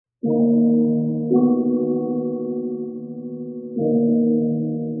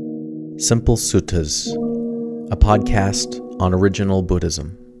Simple Suttas, a podcast on original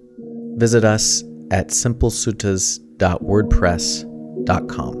Buddhism. Visit us at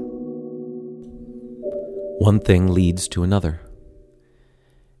simplesuttas.wordpress.com. One thing leads to another.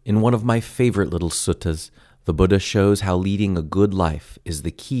 In one of my favorite little suttas, the Buddha shows how leading a good life is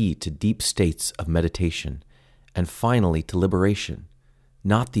the key to deep states of meditation and finally to liberation,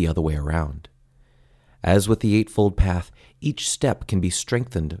 not the other way around. As with the Eightfold Path, each step can be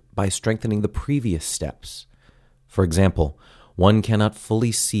strengthened by strengthening the previous steps. For example, one cannot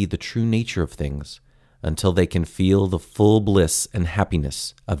fully see the true nature of things until they can feel the full bliss and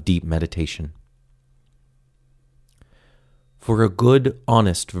happiness of deep meditation. For a good,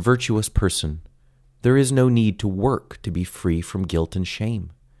 honest, virtuous person, there is no need to work to be free from guilt and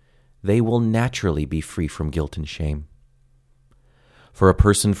shame. They will naturally be free from guilt and shame. For a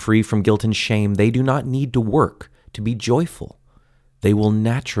person free from guilt and shame, they do not need to work to be joyful. They will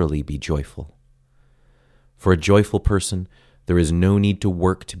naturally be joyful. For a joyful person, there is no need to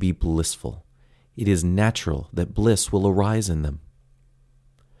work to be blissful. It is natural that bliss will arise in them.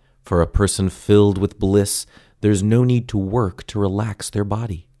 For a person filled with bliss, there is no need to work to relax their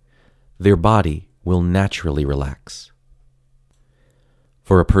body. Their body will naturally relax.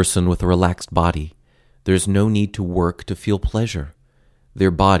 For a person with a relaxed body, there is no need to work to feel pleasure.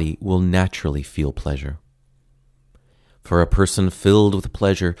 Their body will naturally feel pleasure. For a person filled with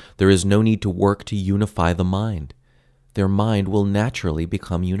pleasure, there is no need to work to unify the mind. Their mind will naturally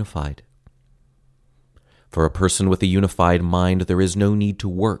become unified. For a person with a unified mind, there is no need to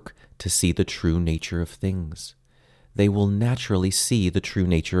work to see the true nature of things. They will naturally see the true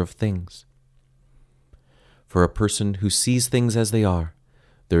nature of things. For a person who sees things as they are,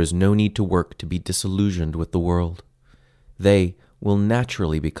 there is no need to work to be disillusioned with the world. They will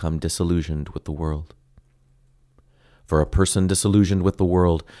naturally become disillusioned with the world. For a person disillusioned with the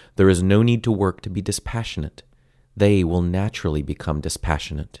world, there is no need to work to be dispassionate. They will naturally become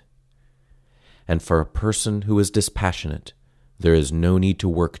dispassionate. And for a person who is dispassionate, there is no need to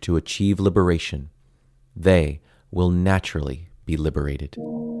work to achieve liberation. They will naturally be liberated.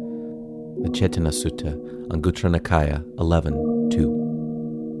 The Cetana Sutta, Anguttara Nikaya 11:2.